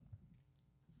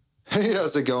Hey,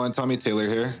 how's it going? Tommy Taylor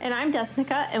here. And I'm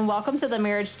Desnekka, and welcome to the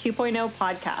Marriage 2.0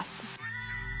 podcast.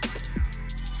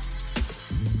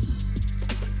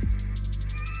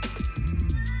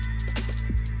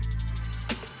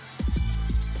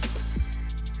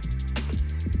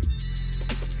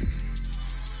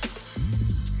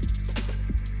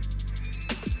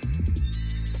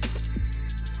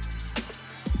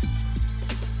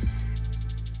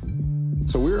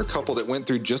 So we're a couple that went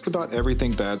through just about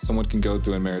everything bad someone can go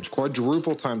through in marriage,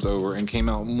 quadruple times over, and came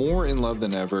out more in love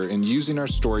than ever, and using our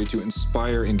story to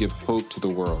inspire and give hope to the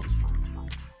world.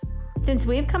 Since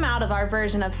we've come out of our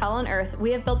version of hell on earth,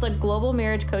 we have built a global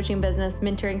marriage coaching business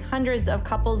mentoring hundreds of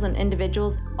couples and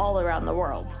individuals all around the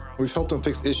world. We've helped them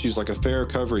fix issues like affair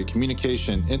recovery,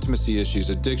 communication, intimacy issues,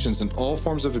 addictions, and all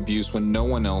forms of abuse when no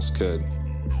one else could.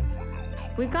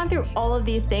 We've gone through all of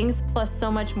these things, plus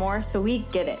so much more, so we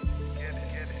get it.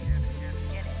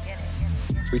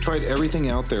 We tried everything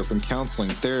out there from counseling,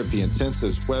 therapy,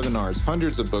 intensives, webinars,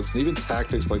 hundreds of books, and even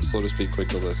tactics like slow to speak, quick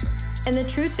to listen. And the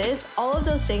truth is, all of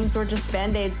those things were just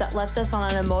band-aids that left us on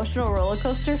an emotional roller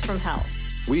coaster from hell.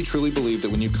 We truly believe that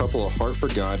when you couple a heart for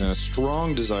God and a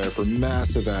strong desire for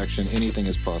massive action, anything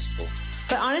is possible.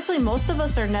 But honestly, most of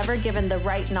us are never given the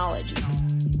right knowledge.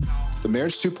 The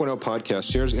Marriage 2.0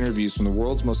 podcast shares interviews from the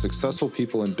world's most successful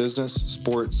people in business,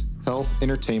 sports, health,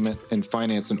 entertainment, and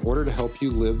finance in order to help you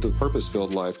live the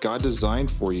purpose-filled life God designed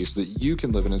for you so that you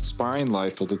can live an inspiring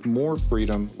life filled with more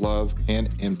freedom, love, and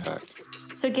impact.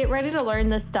 So get ready to learn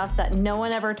the stuff that no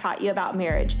one ever taught you about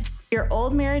marriage. Your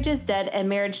old marriage is dead and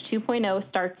Marriage 2.0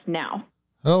 starts now.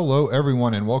 Hello,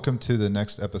 everyone, and welcome to the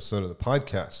next episode of the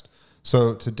podcast.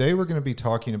 So today we're going to be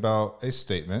talking about a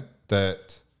statement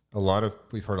that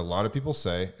we've heard a lot of people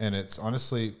say, and it's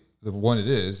honestly the one it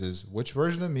is which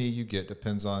version of me you get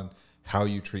depends on how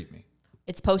you treat me.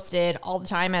 It's posted all the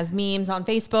time as memes on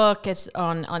Facebook. It's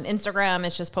on Instagram.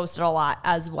 It's just posted a lot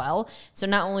as well. So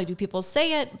not only do people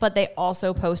say it, but they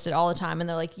also post it all the time. And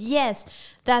they're like, yes,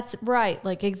 that's right.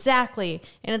 Like, exactly.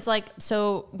 And it's like,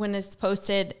 so when it's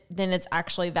posted, then it's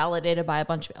actually validated by a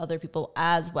bunch of other people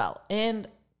as well. And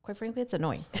quite frankly, it's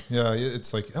annoying. Yeah,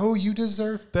 it's like, oh, you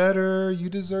deserve better. You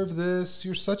deserve this.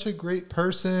 You're such a great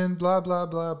person. Blah, blah,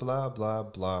 blah, blah, blah,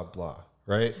 blah, blah.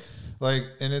 Right? Like,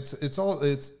 and it's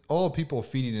all people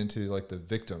feeding into like the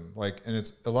victim. Like, and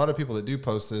it's a lot of people that do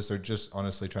post this are just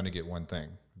honestly trying to get one thing: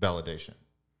 validation.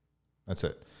 That's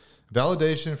it.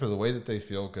 Validation for the way that they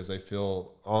feel, because they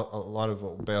feel a lot of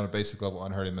on a basic level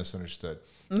unheard and misunderstood.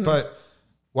 Mm-hmm. But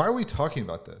why are we talking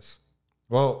about this?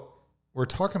 Well, we're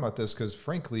talking about this because,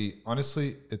 frankly,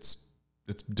 honestly, it's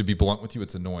to be blunt with you,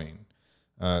 it's annoying.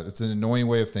 It's an annoying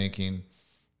way of thinking.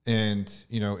 And,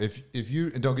 you know, if you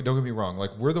don't get me wrong,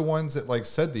 like, we're the ones that like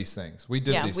said these things. We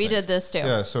did these things. Did this too.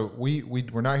 Yeah. So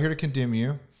we're not here to condemn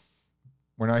you.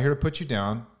 We're not here to put you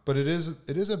down, but it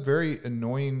is a very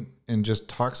annoying and just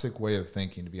toxic way of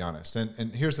thinking, to be honest.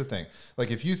 And here's the thing. Like,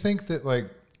 if you think that like,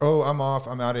 oh, I'm off,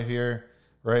 I'm out of here.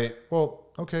 Right. Well,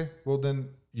 okay. Well, then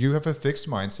you have a fixed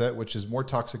mindset, which is more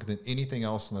toxic than anything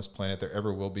else on this planet there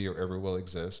ever will be or ever will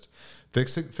exist.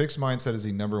 Fixed mindset is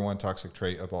the number one toxic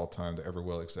trait of all time that ever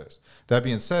will exist. That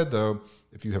being said, though,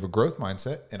 if you have a growth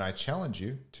mindset, and I challenge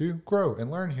you to grow and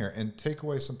learn here and take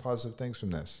away some positive things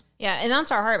from this. Yeah, and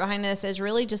that's our heart behind this, is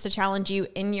really just to challenge you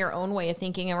in your own way of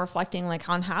thinking and reflecting, like,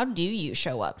 on how do you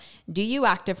show up? Do you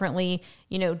act differently,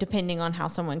 depending on how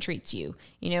someone treats you?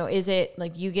 Is it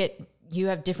like you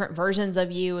have different versions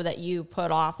of you that you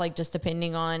put off, like, just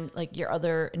depending on like your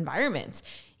other environments?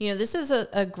 This is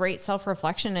a great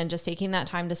self-reflection, and just taking that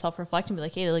time to self-reflect and be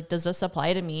like, hey, like, does this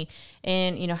apply to me?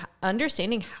 And,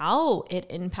 understanding how it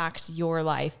impacts your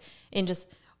life and just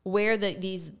where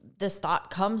this thought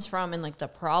comes from, and like the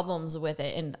problems with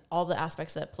it and all the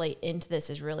aspects that play into this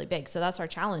is really big. So that's our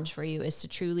challenge for you, is to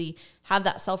truly have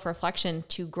that self-reflection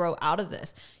to grow out of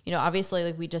this. Obviously,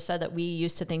 like we just said, that we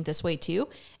used to think this way too,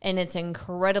 and it's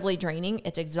incredibly draining.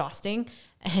 It's exhausting,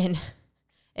 and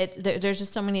there's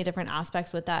just so many different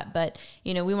aspects with that. But,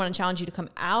 we want to challenge you to come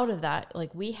out of that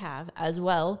like we have as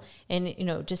well. And,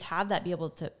 just have that, be able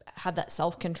to have that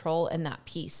self-control and that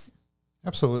peace.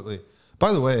 Absolutely.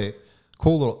 By the way,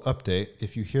 cool little update.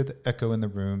 If you hear the echo in the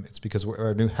room, it's because we're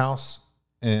at a new house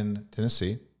in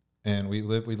Tennessee. And we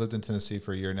lived in Tennessee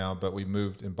for a year now, but we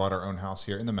moved and bought our own house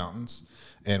here in the mountains.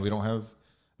 And we don't have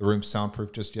the room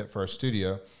soundproof just yet for our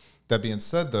studio. That being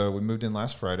said, though, we moved in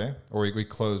last Friday, or we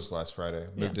closed last Friday,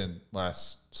 moved in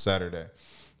last Saturday.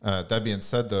 That being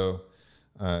said, though,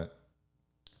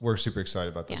 we're super excited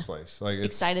about this place. Like, it's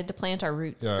excited to plant our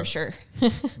roots for sure.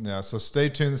 Yeah. So stay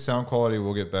tuned. The sound quality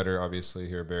will get better, obviously,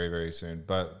 here very, very soon.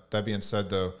 But that being said,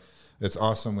 though, It's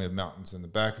awesome. We have mountains in the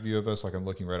back view of us. Like I'm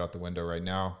looking right out the window right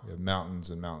now. We have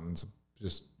mountains and mountains.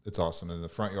 Just, it's awesome. In the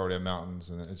front yard, we have mountains,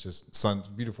 and it's just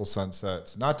beautiful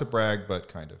sunsets. Not to brag, but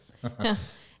kind of.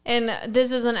 And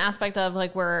this is an aspect of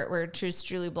like we're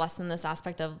truly blessed in this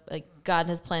aspect of like God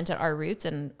has planted our roots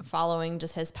and following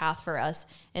just his path for us,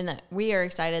 and that we are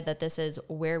excited that this is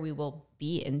where we will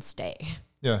be and stay.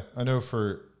 Yeah, I know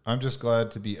I'm just glad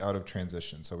to be out of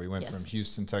transition. So we went from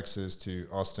Houston, Texas to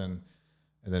Austin,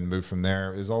 and then moved from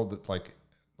there. It was all like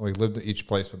we lived at each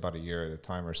place for about a year at a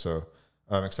time or so,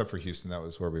 except for Houston. That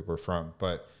was where we were from.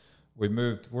 But we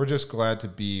moved. We're just glad to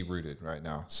be rooted right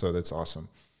now. So that's awesome.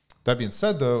 That being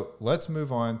said, though, let's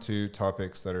move on to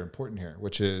topics that are important here,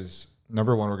 which is,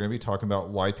 number one, we're going to be talking about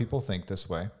why people think this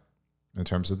way in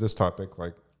terms of this topic.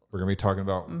 Like, we're going to be talking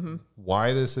about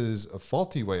why this is a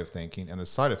faulty way of thinking and the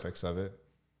side effects of it.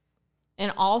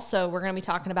 And also, we're going to be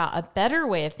talking about a better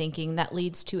way of thinking that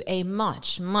leads to a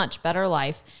much, much better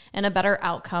life and a better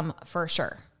outcome for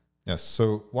sure. Yes.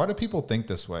 So why do people think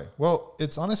this way? Well,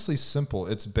 it's honestly simple.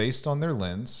 It's based on their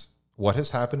lens, what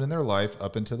has happened in their life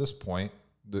up until this point.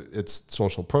 It's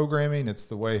social programming. It's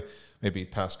the way, maybe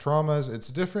past traumas. It's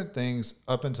different things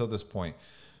up until this point.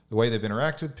 The way they've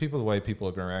interacted with people, the way people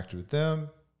have interacted with them,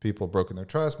 people have broken their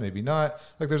trust, maybe not.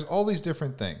 Like there's all these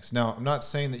different things. Now, I'm not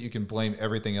saying that you can blame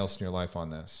everything else in your life on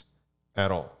this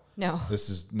at all. No.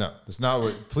 That's not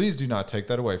what, please do not take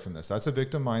that away from this. That's a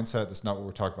victim mindset. That's not what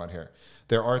we're talking about here.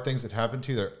 There are things that happen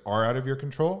to you that are out of your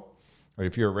control. Like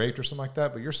if you're raped or something like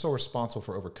that, but you're still responsible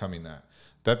for overcoming that.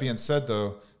 That being said,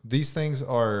 though, these things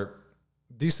are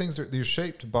they're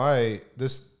shaped by,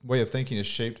 this way of thinking is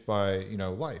shaped by,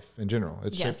 life in general.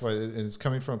 It's shaped by, and it's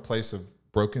coming from a place of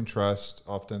broken trust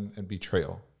often and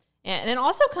betrayal. And it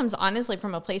also comes honestly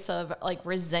from a place of like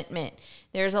resentment.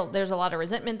 There's a lot of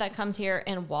resentment that comes here,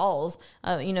 and walls.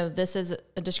 This is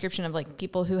a description of like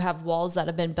people who have walls that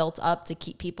have been built up to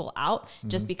keep people out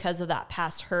just because of that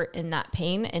past hurt and that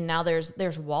pain. And now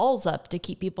there's walls up to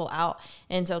keep people out.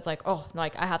 And so it's like, oh,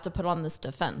 like I have to put on this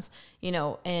defense,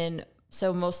 and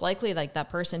so most likely like that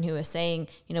person who is saying,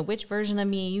 which version of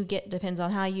me you get depends on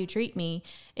how you treat me,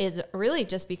 is really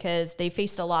just because they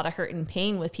faced a lot of hurt and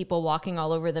pain with people walking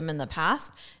all over them in the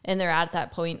past. And they're at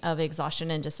that point of exhaustion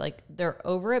and just like they're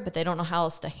over it, but they don't know how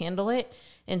else to handle it.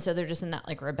 And so they're just in that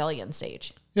like rebellion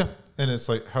stage. Yeah. And it's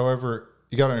like, however,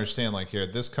 you got to understand like here,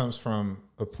 this comes from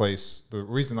a place, the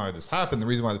reason why this happened, the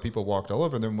reason why the people walked all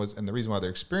over them was, and the reason why they're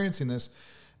experiencing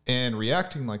this and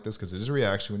reacting like this, because it is a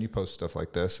reaction when you post stuff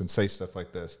like this and say stuff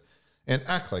like this and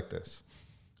act like this.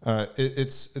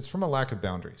 It's from a lack of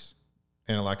boundaries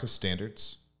and a lack of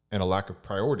standards and a lack of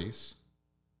priorities.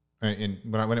 And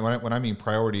when I mean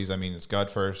priorities, I mean it's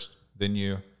God first, then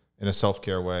you in a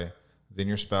self-care way, then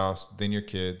your spouse, then your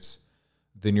kids,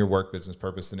 then your work, business,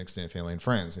 purpose, then extended family and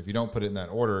friends. If you don't put it in that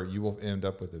order, you will end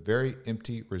up with a very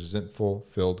empty, resentful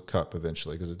filled cup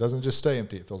eventually, because it doesn't just stay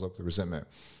empty, it fills up with resentment.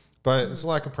 But it's a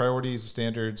lack of priorities,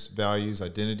 standards, values,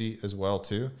 identity as well,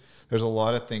 too. There's a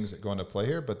lot of things that go into play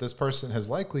here, but this person has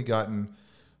likely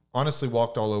honestly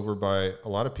walked all over by a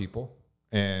lot of people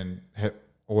and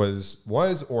was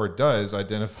or does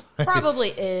identify. Probably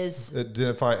is.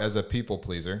 Identify as a people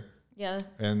pleaser. Yeah.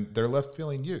 And they're left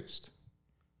feeling used.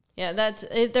 Yeah, that's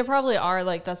it. There probably are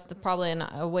like probably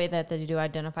a way that they do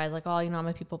identify as like, oh, I'm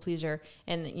a people pleaser,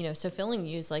 and so feeling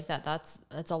used like that. That's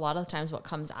a lot of times what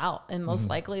comes out, and most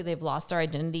likely they've lost their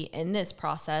identity in this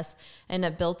process and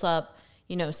have built up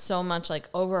so much like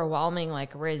overwhelming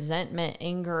like resentment,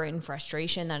 anger, and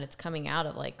frustration that it's coming out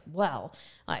of like, well,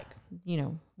 like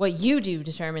what you do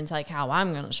determines like how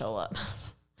I'm going to show up.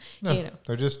 No,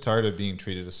 they're just tired of being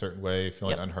treated a certain way,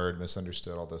 feeling unheard,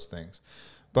 misunderstood, all those things.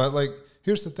 But like,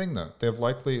 here's the thing though, they have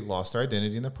likely lost their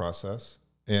identity in the process.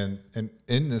 And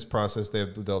in this process, they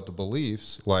have developed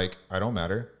beliefs like, I don't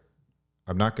matter.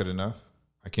 I'm not good enough.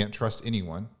 I can't trust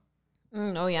anyone.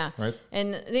 Oh yeah. Right.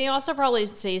 And they also probably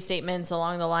say statements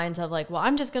along the lines of like, well,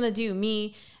 I'm just going to do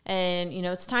me. And,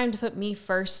 it's time to put me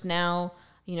first now.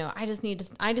 I just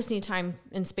need time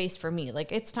and space for me.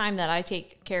 Like it's time that I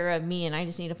take care of me, and I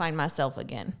just need to find myself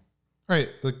again.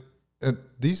 Right. Like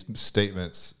these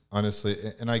statements, honestly,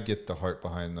 and I get the heart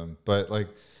behind them, but like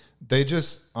they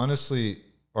just honestly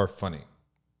are funny.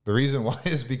 The reason why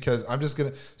is because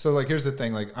here's the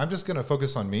thing, like I'm just going to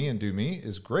focus on me and do me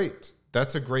is great.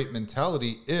 That's a great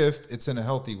mentality if it's in a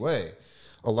healthy way.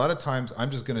 A lot of times I'm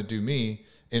just going to do me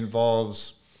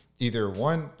involves either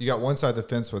you got one side of the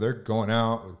fence where they're going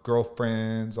out with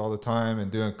girlfriends all the time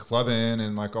and doing clubbing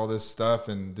and like all this stuff,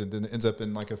 and then it ends up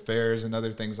in like affairs and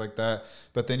other things like that.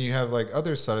 But then you have like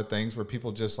other side of things where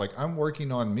people just like, I'm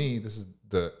working on me. This is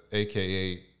the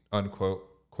AKA unquote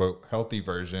quote healthy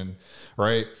version,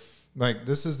 right? Like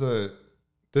this is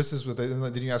what they,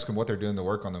 then you ask them what they're doing to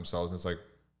work on themselves, and it's like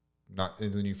not,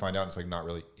 and then you find out it's like not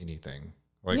really anything.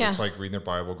 Like it's like reading their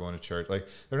Bible, going to church. Like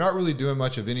they're not really doing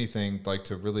much of anything like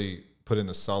to really put in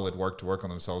the solid work to work on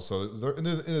themselves. So at the end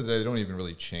of the day, they don't even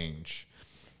really change.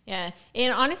 Yeah.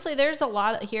 And honestly, there's a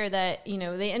lot here that,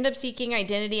 they end up seeking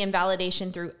identity and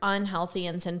validation through unhealthy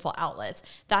and sinful outlets.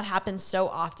 That happens so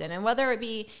often. And whether it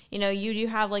be, you do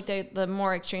have like the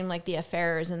more extreme, like the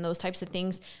affairs and those types of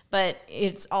things, but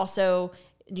it's also,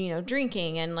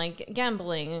 drinking and like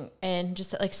gambling and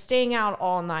just like staying out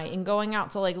all night and going out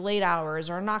to like late hours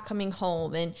or not coming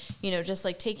home and, just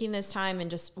like taking this time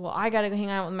and just, well, I got to hang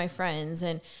out with my friends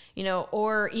and,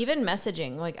 or even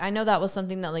messaging. Like, I know that was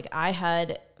something that like I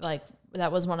had, like,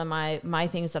 that was one of my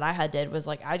things that I had did was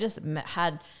like, I just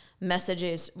had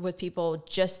messages with people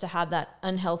just to have that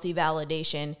unhealthy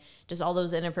validation, just all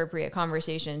those inappropriate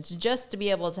conversations, just to be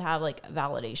able to have like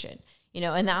validation,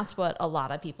 and that's what a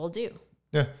lot of people do.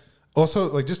 Yeah. Also,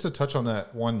 like just to touch on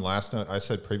that one last note I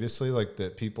said previously, like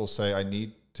that people say I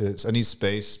need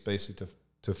space basically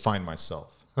to find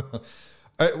myself.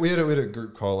 We had a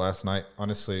group call last night,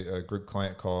 honestly, a group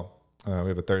client call. We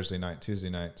have a Thursday night, Tuesday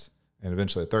nights, and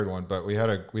eventually a third one. But we had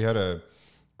a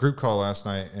group call last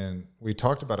night, and we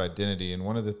talked about identity. And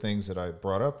one of the things that I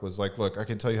brought up was like, look, I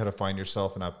can tell you how to find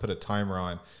yourself, and I put a timer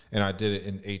on, and I did it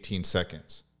in 18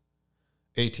 seconds.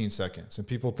 18 seconds. And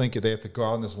people think they have to go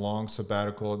out on this long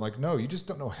sabbatical, and like, no, you just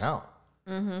don't know how.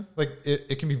 Mm-hmm. Like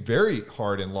it can be very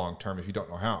hard and long term if you don't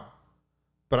know how.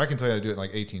 But I can tell you how to do it in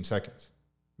like 18 seconds,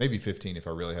 maybe 15 if I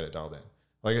really had it dialed in.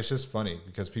 Like, it's just funny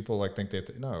because people like think they have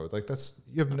to, no, like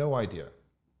you have no idea.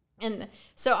 And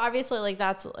so obviously like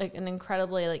that's like an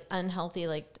incredibly like unhealthy,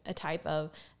 like a type of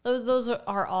those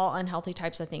are all unhealthy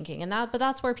types of thinking. And but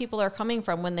that's where people are coming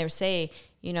from when they say,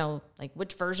 like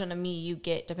which version of me you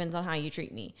get depends on how you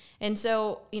treat me. And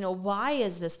so, why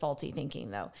is this faulty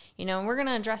thinking though? And we're going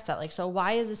to address that. Like, so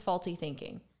why is this faulty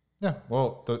thinking? Yeah,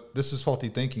 well, this is faulty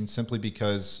thinking simply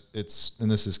because and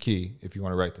this is key if you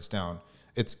want to write this down,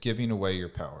 it's giving away your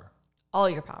power. All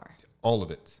your power. All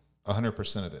of it.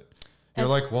 100% of it. You're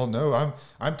like, well, no,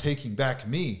 I'm taking back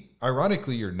me.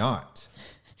 Ironically, you're not.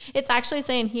 It's actually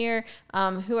saying here,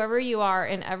 whoever you are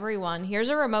and everyone, here's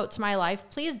a remote to my life.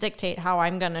 Please dictate how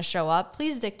I'm going to show up.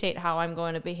 Please dictate how I'm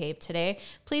going to behave today.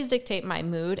 Please dictate my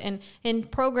mood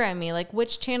and program me. Like,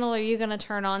 which channel are you going to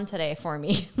turn on today for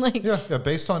me? Like, yeah.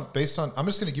 Based on, I'm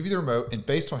just going to give you the remote, and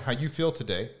based on how you feel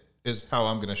today is how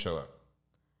I'm going to show up.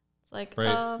 Like,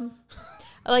 right?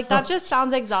 Like that just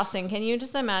sounds exhausting. Can you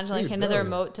just imagine like handing the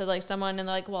remote to like someone and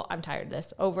they're like, well, I'm tired of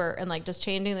this over, and like just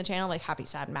changing the channel, like happy,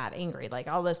 sad, mad, angry, like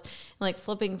all this, and like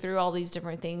flipping through all these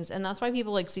different things. And that's why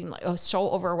people like seem like so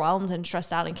overwhelmed and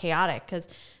stressed out and chaotic, because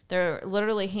they're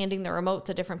literally handing the remote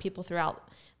to different people throughout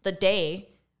the day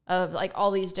of like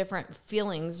all these different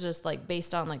feelings, just like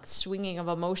based on like swinging of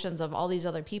emotions of all these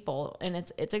other people. And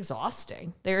it's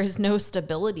exhausting. There is no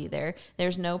stability there.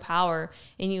 There's no power.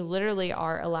 And you literally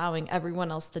are allowing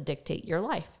everyone else to dictate your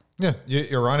life. Yeah.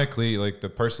 Ironically, like the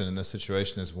person in this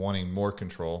situation is wanting more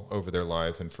control over their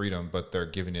life and freedom, but they're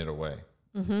giving it away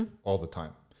all the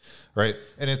time. Right.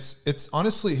 And it's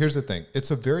honestly, here's the thing.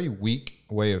 It's a very weak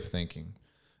way of thinking.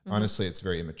 Honestly, it's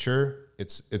very immature.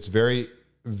 It's very,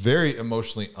 very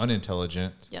emotionally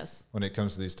unintelligent. Yes. When it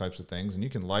comes to these types of things. And you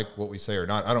can like what we say or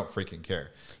not. I don't freaking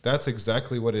care. That's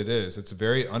exactly what it is. It's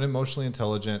very unemotionally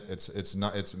intelligent.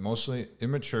 It's emotionally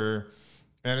immature.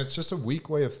 And it's just a weak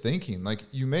way of thinking. Like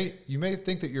you may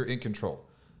think that you're in control.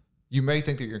 You may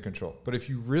think that you're in control. But if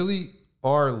you really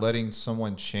are letting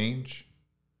someone change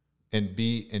and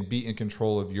be in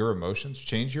control of your emotions,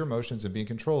 change your emotions and be in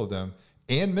control of them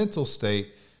and mental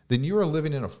state, then you are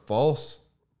living in a false,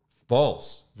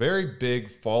 very big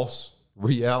false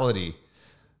reality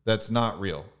that's not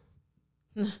real.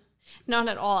 Not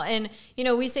at all. And,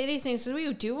 we say these things because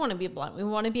we do want to be blunt. We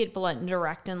want to be blunt and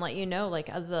direct and let you know, like,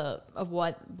 of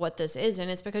what this is. And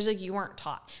it's because, like, you weren't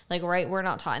taught. Like, right, we're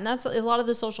not taught. And that's a lot of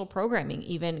the social programming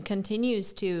even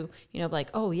continues to, like,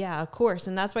 oh, yeah, of course.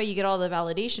 And that's why you get all the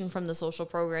validation from the social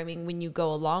programming when you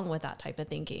go along with that type of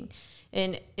thinking.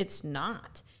 And it's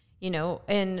not,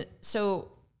 and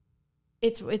so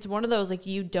it's one of those, like,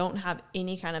 you don't have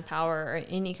any kind of power or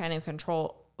any kind of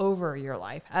control over your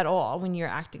life at all when you're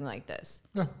acting like this.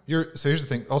 Yeah, so here's the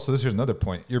thing. Also, here's another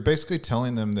point. You're basically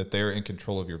telling them that they're in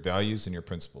control of your values and your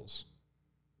principles.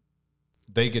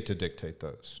 They get to dictate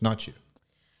those, not you.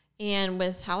 And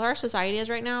with how our society is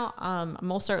right now,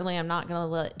 most certainly I'm not going to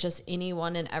let just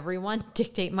anyone and everyone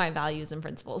dictate my values and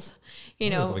principles.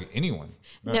 Like anyone,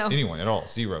 not anyone at all,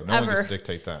 zero. No Ever. one gets to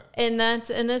dictate that. And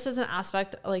this is an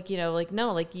aspect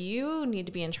you need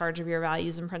to be in charge of your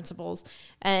values and principles,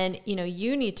 and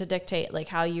you need to dictate like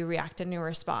how you react and you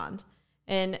respond.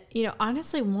 And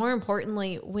honestly, more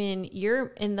importantly, when you're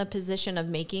in the position of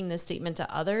making this statement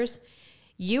to others,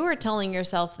 you are telling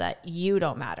yourself that you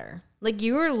don't matter. Like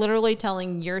you are literally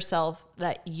telling yourself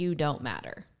that you don't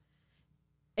matter.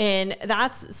 And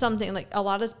that's something like a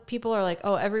lot of people are like,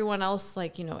 oh, everyone else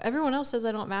says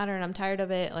I don't matter and I'm tired of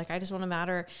it. Like, I just want to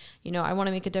matter. I want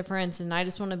to make a difference and I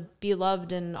just want to be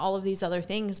loved and all of these other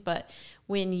things. But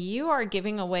when you are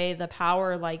giving away the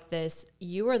power like this,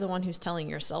 you are the one who's telling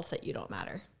yourself that you don't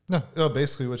matter. No,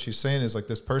 basically what she's saying is like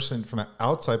this person from an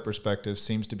outside perspective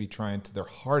seems to be trying to their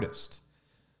hardest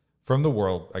from the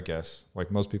world, I guess.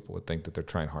 Like most people would think that they're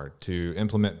trying hard to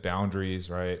implement boundaries,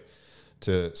 right?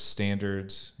 To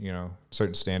standards,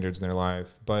 certain standards in their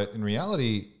life. But in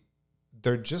reality,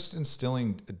 they're just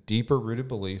instilling a deeper rooted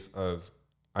belief of,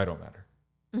 I don't matter.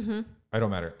 Mm-hmm. I don't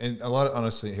matter. And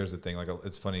honestly, here's the thing. Like,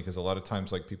 it's funny because a lot of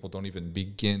times, like, people don't even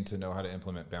begin to know how to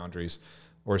implement boundaries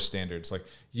or standards. Like,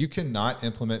 you cannot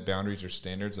implement boundaries or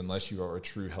standards unless you are a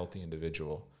true healthy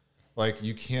individual. Like,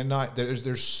 you cannot,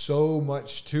 there's so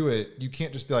much to it. You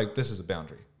can't just be like, this is a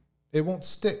boundary. It won't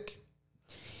stick.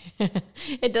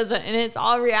 It doesn't, and it's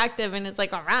all reactive, and it's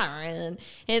like and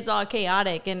it's all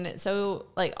chaotic, and so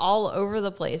like all over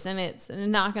the place, and it's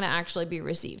not going to actually be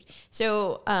received.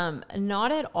 So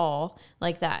not at all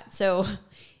like that. So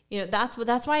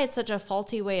that's why it's such a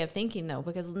faulty way of thinking, though,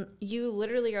 because you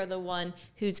literally are the one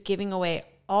who's giving away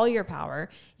all your power.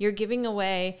 You're giving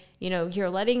away, you're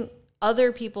letting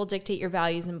other people dictate your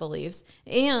values and beliefs,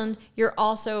 and you're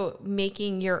also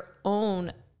making your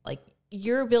own, like,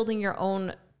 you're building your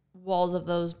own walls of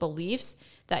those beliefs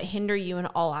that hinder you in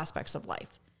all aspects of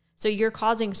life. So you're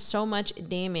causing so much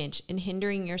damage and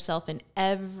hindering yourself in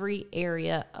every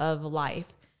area of life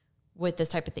with this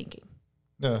type of thinking.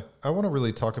 Yeah, I want to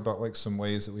really talk about like some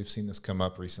ways that we've seen this come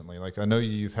up recently. Like, I know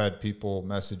you've had people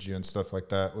message you and stuff like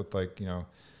that with like,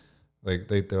 like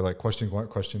they're like question mark.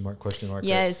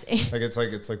 Yes. Like it's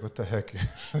like what the heck?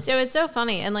 So it's so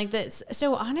funny. And like this,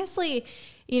 so honestly,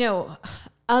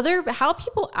 how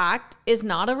people act is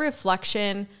not a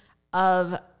reflection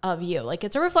of you. Like,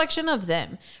 it's a reflection of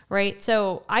them, right?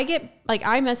 So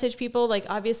I message people, like,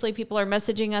 obviously people are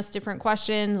messaging us different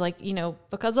questions, like,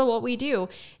 because of what we do.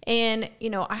 And,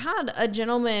 I had a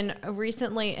gentleman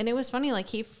recently, and it was funny, like,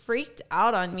 he freaked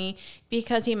out on me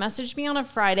because he messaged me on a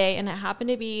Friday, and it happened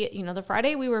to be, the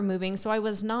Friday we were moving. So I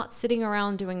was not sitting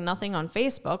around doing nothing on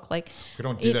Facebook. Like, we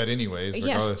don't do that anyways,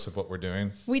 regardless of what we're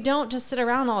doing. We don't just sit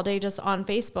around all day just on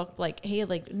Facebook. Like, hey,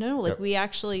 like, no, like, we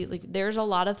actually, like, there's a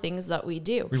lot of things that we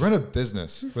do. We run a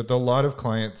business with a lot of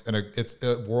clients, and it's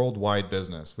a worldwide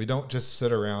business. We don't just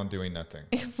sit around doing nothing.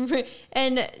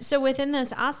 And so within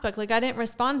this aspect, like, I didn't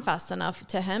respond fast enough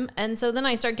to him. And so then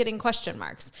I start getting question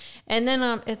marks. And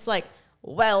then it's like,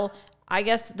 well, I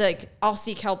guess like I'll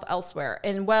seek help elsewhere.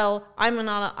 And well,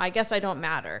 I guess I don't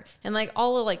matter. And like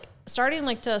all of like starting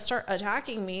like to start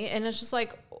attacking me. And it's just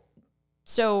like,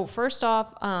 so first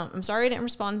off, I'm sorry I didn't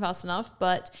respond fast enough,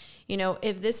 but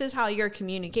if this is how your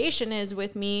communication is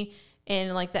with me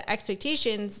and like the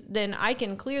expectations, then I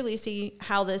can clearly see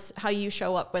how you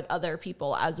show up with other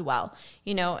people as well,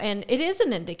 and it is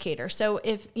an indicator. So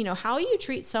if, how you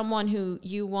treat someone who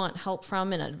you want help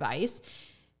from and advice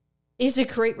is a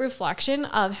great reflection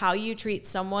of how you treat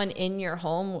someone in your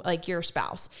home, like your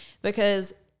spouse,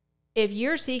 because if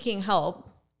you're seeking help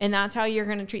and that's how you're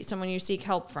going to treat someone you seek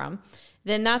help from,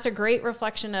 then that's a great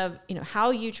reflection of, how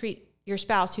you treat your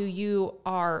spouse who you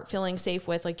are feeling safe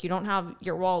with. Like, you don't have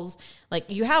your walls, like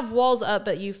you have walls up,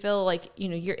 but you feel like,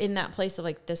 you're in that place of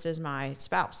like, this is my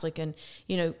spouse. Like, and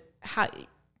how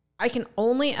I can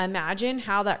only imagine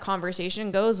how that conversation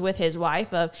goes with his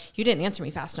wife of, you didn't answer me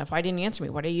fast enough. Why didn't you answer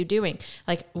me? What are you doing?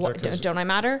 Like, what, don't I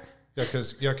matter? Yeah.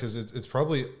 Cause it's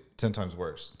probably 10 times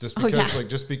worse just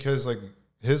because like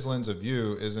his lens of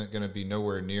you isn't going to be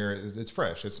nowhere near, it's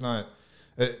fresh. It's not,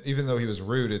 even though he was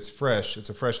rude, it's fresh. It's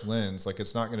a fresh lens. Like,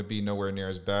 it's not going to be nowhere near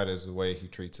as bad as the way he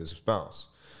treats his spouse.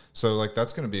 So like,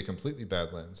 that's going to be a completely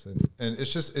bad lens. And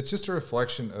it's just a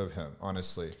reflection of him.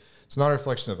 Honestly, it's not a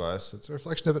reflection of us. It's a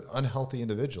reflection of an unhealthy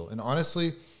individual. And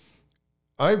honestly,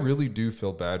 I really do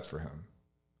feel bad for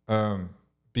him.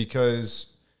 Because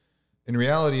in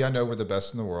reality, I know we're the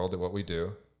best in the world at what we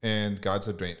do, and God's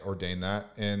ordained that.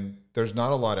 And there's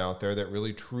not a lot out there that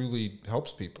really truly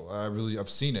helps people. I've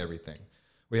seen everything.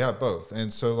 We have both.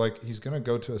 And so like, he's going to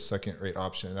go to a second rate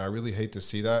option. And I really hate to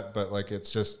see that, but like,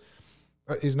 it's just,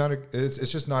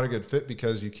 it's just not a good fit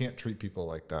because you can't treat people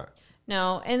like that.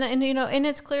 No, and you know, and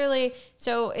it's clearly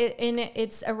so.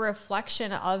 It's a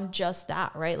reflection of just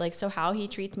that, right? Like, so how he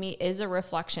treats me is a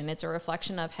reflection. It's a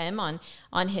reflection of him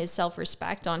on his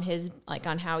self-respect, on his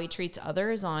on how he treats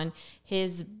others, on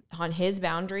his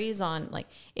boundaries, on like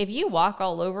if you walk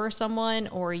all over someone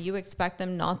or you expect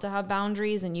them not to have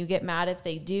boundaries and you get mad if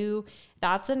they do,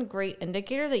 that's a great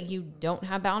indicator that you don't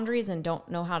have boundaries and don't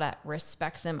know how to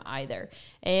respect them either.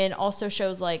 And also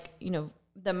shows like, you know,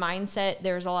 the mindset,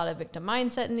 there's a lot of victim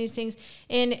mindset in these things.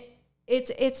 And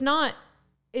it's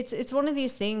one of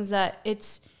these things that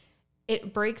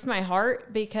it breaks my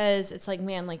heart because it's like,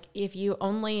 man, like if you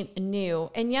only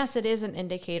knew, and yes, it is an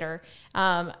indicator,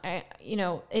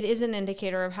 it is an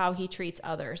indicator of how he treats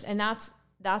others. And that's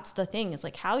the thing. It's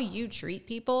like how you treat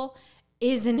people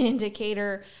is an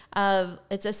indicator of,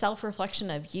 it's a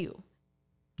self-reflection of you.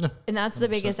 Yeah, and that's 100%. The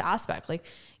biggest aspect. Like,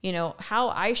 you know, how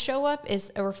I show up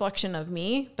is a reflection of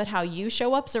me, but how you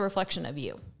show up is a reflection of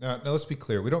you. Now let's be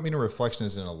clear. We don't mean a reflection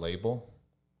as in a label.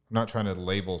 I'm not trying to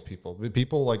label people.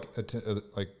 People like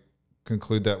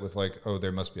conclude that with like, oh,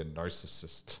 there must be a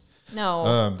narcissist.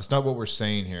 No. That's not what we're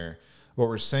saying here. What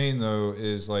we're saying though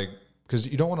is like, because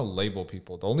you don't want to label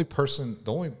people. The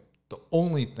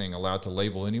only thing allowed to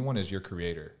label anyone is your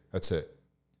creator. That's it.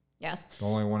 Yes. The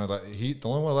only one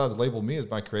allowed to label me is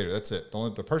my creator. That's it.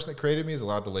 The person that created me is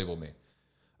allowed to label me.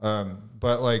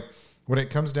 But like when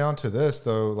it comes down to this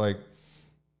though, like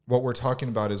what we're talking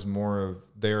about is more of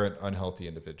they're an unhealthy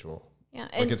individual. Yeah.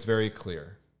 Like it's very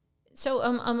clear. So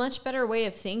a much better way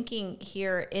of thinking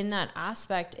here in that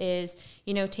aspect is,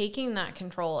 you know, taking that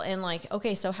control and like,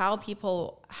 okay, so how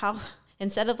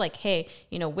instead of like, hey,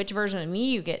 you know, which version of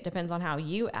me you get depends on how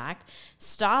you act.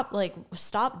 Stop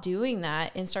doing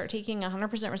that and start taking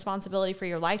 100% responsibility for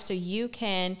your life so you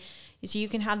can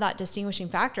have that distinguishing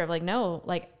factor of like, no,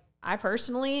 like I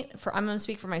personally, I'm going to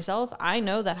speak for myself. I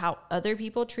know that how other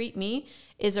people treat me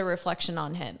is a reflection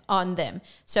on them.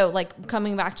 So like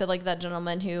coming back to like that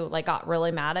gentleman who like got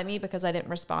really mad at me because I didn't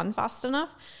respond fast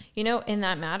enough, you know, in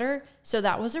that matter. So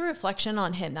that was a reflection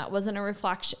on him. That wasn't a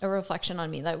reflection on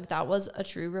me. That was a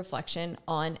true reflection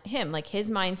on him, like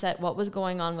his mindset, what was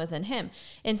going on within him.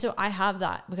 And so I have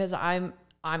that because I'm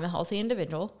a healthy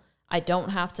individual. I don't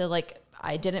have to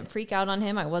I didn't freak out on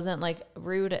him. I wasn't like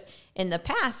rude. In the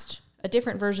past, a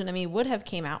different version of me would have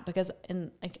came out because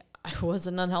I was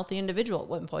an unhealthy individual at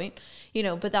one point, you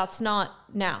know, but that's not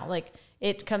now. Like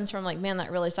it comes from like, man, that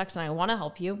really sucks. And I want to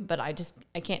help you, but I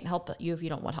can't help you if you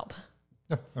don't want help.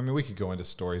 Yeah, I mean, we could go into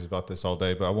stories about this all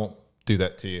day, but I won't do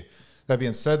that to you. That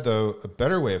being said though, a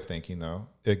better way of thinking though,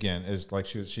 again, is like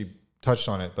she touched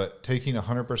on it, but taking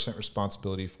 100%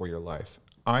 responsibility for your life.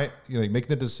 Making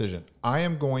the decision. I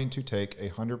am going to take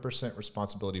 100%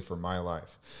 responsibility for my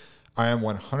life. I am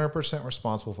 100%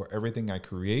 responsible for everything I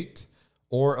create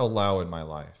or allow in my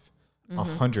life.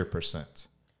 100%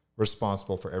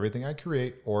 responsible for everything I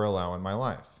create or allow in my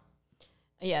life.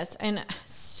 Yes. And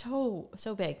so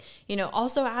big, you know,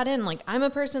 also add in like, I'm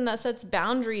a person that sets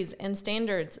boundaries and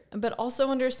standards, but also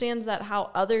understands that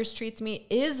how others treats me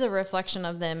is a reflection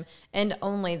of them and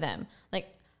only them. Like,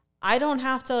 I don't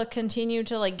have to continue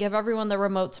to like give everyone the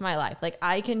remote to my life. Like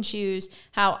I can choose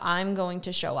how I'm going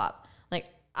to show up. Like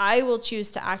I will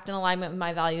choose to act in alignment with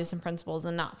my values and principles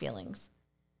and not feelings.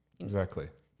 Exactly.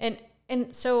 And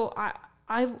so I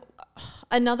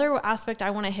another aspect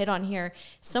I want to hit on here.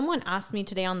 Someone asked me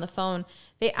today on the phone,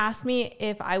 they asked me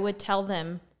if I would tell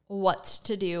them what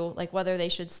to do, like whether they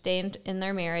should stay in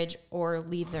their marriage or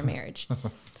leave their marriage.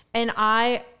 And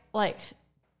I'm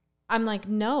like,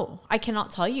 no, I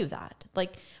cannot tell you that.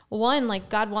 Like one, like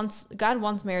God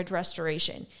wants marriage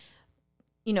restoration.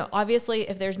 You know, obviously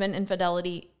if there's been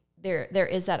infidelity, there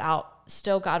is that out.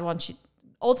 Still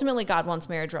ultimately God wants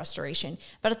marriage restoration.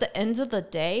 But at the end of the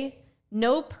day,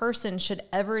 no person should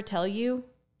ever tell you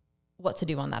what to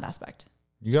do on that aspect.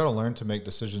 You got to learn to make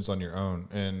decisions on your own.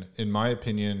 And in my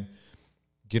opinion,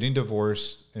 getting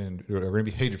divorced, and we're going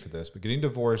to be hated for this, but getting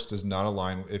divorced does not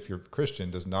align, if you're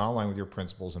Christian, does not align with your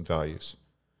principles and values.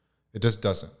 It just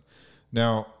doesn't.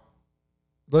 Now,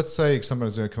 let's say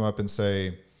someone's going to come up and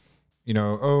say, you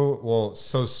know, oh, well,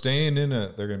 so staying in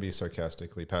they're going to be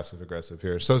sarcastically passive aggressive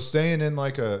here. So staying in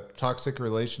like a toxic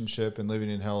relationship and living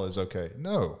in hell is okay.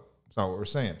 No, it's not what we're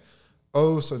saying.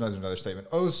 Oh, so there's another statement.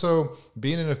 Oh, so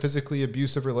being in a physically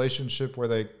abusive relationship where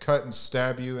they cut and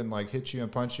stab you and like hit you and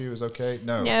punch you is okay?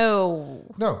 No,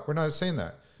 we're not saying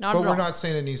that. But we're not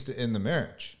saying it needs to end the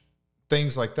marriage.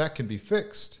 Things like that can be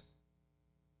fixed.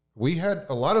 We had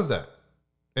a lot of that.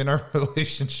 in our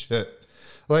relationship.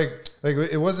 Like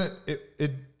it wasn't,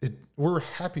 we're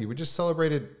happy. We just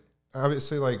celebrated,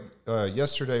 obviously, like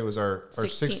yesterday was our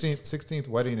 16th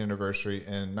wedding anniversary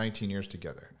and 19 years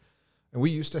together. And we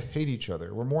used to hate each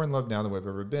other. We're more in love now than we've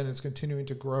ever been. It's continuing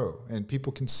to grow. And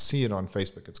people can see it on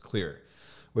Facebook. It's clear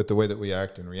with the way that we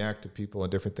act and react to people and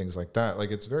different things like that.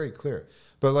 Like, it's very clear.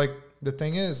 But like, the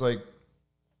thing is, like,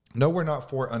 no, we're not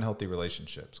for unhealthy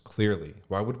relationships. Clearly.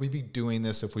 Why would we be doing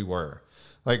this if we were?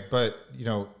 Like, but, you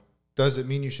know, does it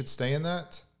mean you should stay in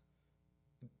that?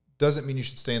 Doesn't mean you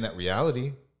should stay in that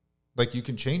reality. Like, you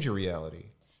can change your reality.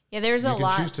 Yeah, there's a lot. You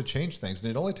can choose to change things.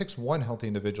 And it only takes one healthy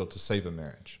individual to save a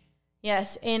marriage.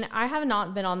 Yes. And I have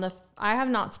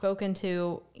not spoken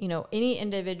to, you know, any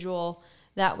individual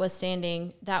that was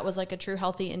like a true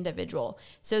healthy individual.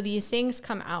 So these things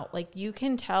come out, like, you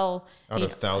can tell out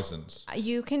of thousands.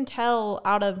 You can tell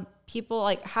out of people,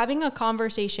 like, having a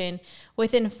conversation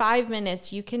within 5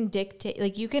 minutes, you can dictate,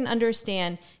 like, you can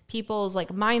understand people's, like,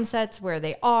 mindsets, where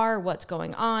they are, what's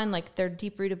going on, like, their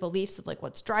deep rooted beliefs of, like,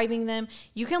 what's driving them.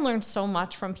 You can learn so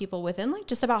much from people within, like,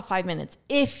 just about 5 minutes,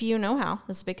 if you know how.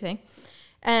 That's a big thing.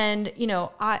 And, you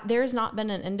know, there's not been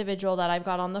an individual that I've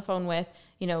got on the phone with,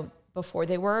 you know, before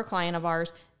they were a client of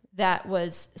ours, that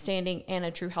was standing in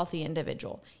a true healthy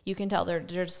individual. You can tell they're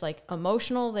just, like,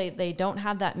 emotional. They don't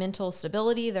have that mental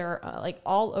stability. They're like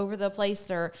all over the place.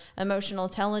 Their emotional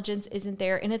intelligence isn't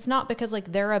there. And it's not because,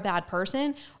 like, they're a bad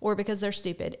person or because they're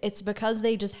stupid. It's because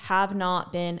they just have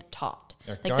not been taught.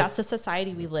 Yeah, like, that's the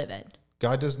society we live in.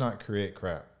 God does not create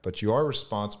crap, but you are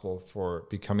responsible for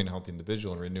becoming a healthy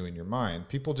individual and renewing your mind.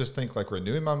 People just think, like,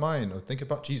 renewing my mind, or think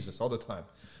about Jesus all the time.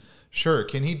 Sure.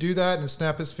 Can he do that and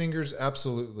snap his fingers?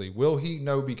 Absolutely. Will he?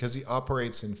 No, because he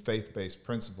operates in faith-based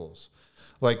principles.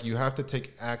 Like, you have to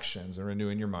take actions, and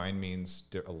renewing your mind means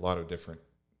a lot of different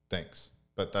things,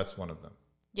 but that's one of them.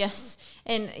 Yes.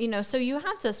 And, you know, so you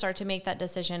have to start to make that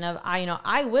decision of,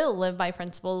 I will live by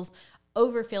principles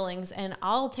over feelings, and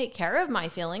I'll take care of my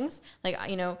feelings. Like,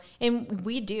 you know, and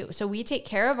we do. So we take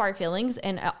care of our feelings,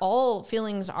 and all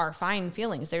feelings are fine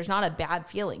feelings. There's not a bad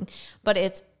feeling, but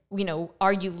it's, you know,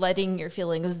 are you letting your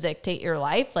feelings dictate your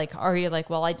life? Like, are you like,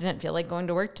 well, I didn't feel like going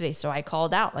to work today, so I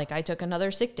called out. Like, I took another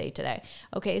sick day today.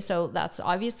 Okay, so that's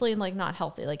obviously, like, not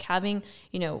healthy. Like, having,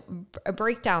 you know,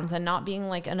 breakdowns and not being,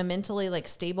 like, in a mentally, like,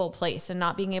 stable place and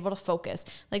not being able to focus.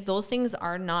 Like, those things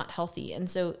are not healthy. And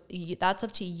so that's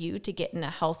up to you to get in a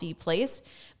healthy place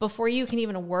before you can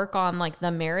even work on, like, the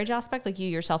marriage aspect. Like, you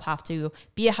yourself have to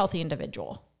be a healthy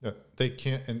individual. Yeah, they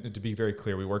can't, and to be very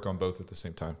clear, we work on both at the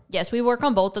same time. Yes, we work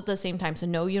on both at the same time. So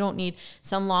no, you don't need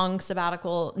some long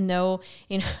sabbatical. No,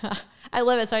 you know, I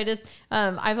love it. So I just,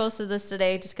 I posted this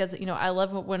today just because, you know, I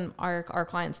love when our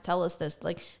clients tell us this,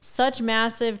 like, such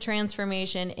massive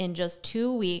transformation in just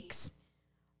 2 weeks.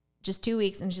 Just 2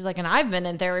 weeks. And she's like, and I've been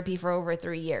in therapy for over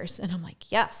 3 years. And I'm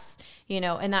like, yes, you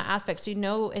know, in that aspect. So, you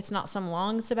know, it's not some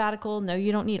long sabbatical. No,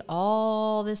 you don't need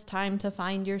all this time to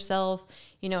find yourself,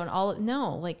 you know, and all.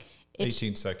 No, like, it's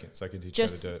 18 seconds. I can teach you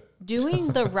how to do it. Doing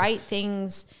the right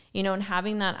things, you know, and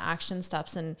having that action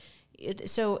steps. And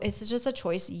so it's just a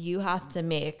choice you have to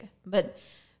make. But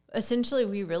essentially,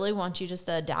 we really want you just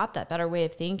to adapt that better way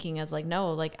of thinking as, like,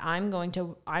 no, like, I'm going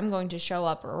to show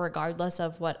up regardless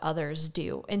of what others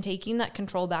do, and taking that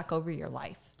control back over your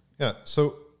life. Yeah.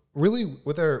 So really,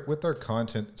 with our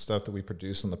content stuff that we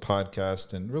produce on the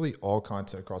podcast, and really all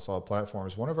content across all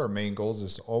platforms, one of our main goals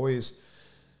is to always,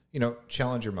 you know,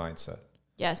 challenge your mindset.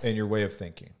 Yes. And your way of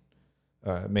thinking,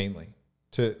 mainly.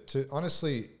 To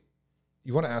honestly,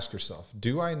 you want to ask yourself,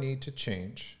 do I need to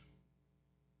change?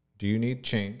 Do you need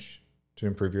change to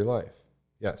improve your life?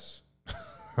 Yes.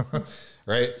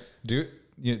 Right? Do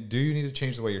you need to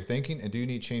change the way you're thinking? And do you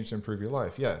need change to improve your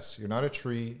life? Yes. You're not a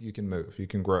tree. You can move. You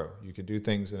can grow. You can do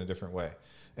things in a different way.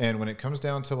 And when it comes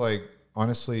down to, like,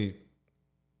 honestly,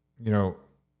 you know,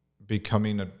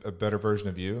 becoming a better version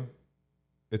of you,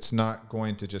 it's not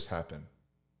going to just happen.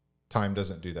 Time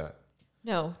doesn't do that.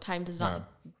 No, time does not.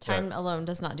 Time alone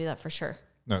does not do that, for sure.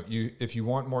 No, if you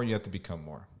want more, you have to become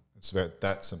more. It's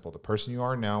that simple. The person you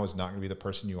are now is not going to be the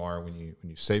person you are when you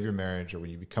save your marriage, or when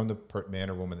you become the man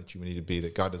or woman that you need to be,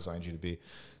 that God designed you to be.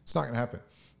 It's not going to happen.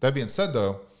 That being said,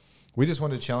 though, we just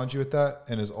wanted to challenge you with that.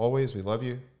 And as always, we love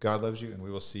you. God loves you. And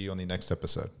we will see you on the next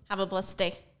episode. Have a blessed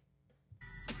day.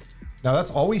 Now,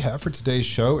 that's all we have for today's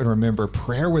show. And remember,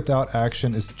 prayer without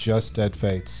action is just dead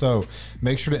faith. So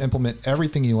make sure to implement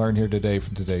everything you learned here today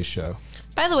from today's show.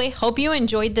 By the way, hope you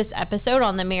enjoyed this episode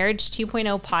on the Marriage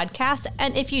 2.0 podcast.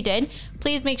 And if you did,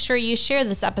 please make sure you share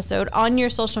this episode on your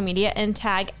social media and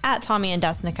tag at Tommy and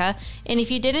Desnekka. And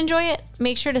if you did enjoy it,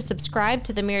 make sure to subscribe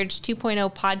to the Marriage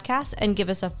 2.0 podcast and give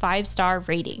us a 5-star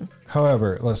rating.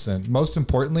 However, listen, most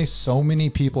importantly, so many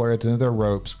people are at the end of their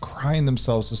ropes, crying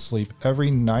themselves to sleep every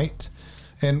night.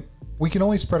 And we can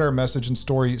only spread our message and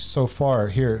story so far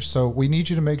here. So we need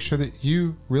you to make sure that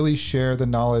you really share the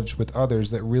knowledge with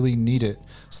others that really need it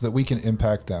so that we can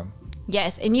impact them.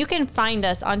 Yes, and you can find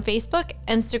us on Facebook,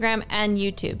 Instagram, and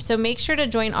YouTube. So make sure to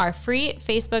join our free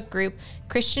Facebook group,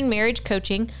 Christian Marriage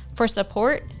Coaching, for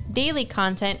support, daily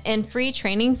content, and free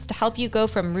trainings to help you go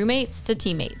from roommates to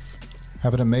teammates.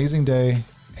 Have an amazing day,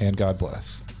 and God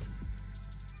bless.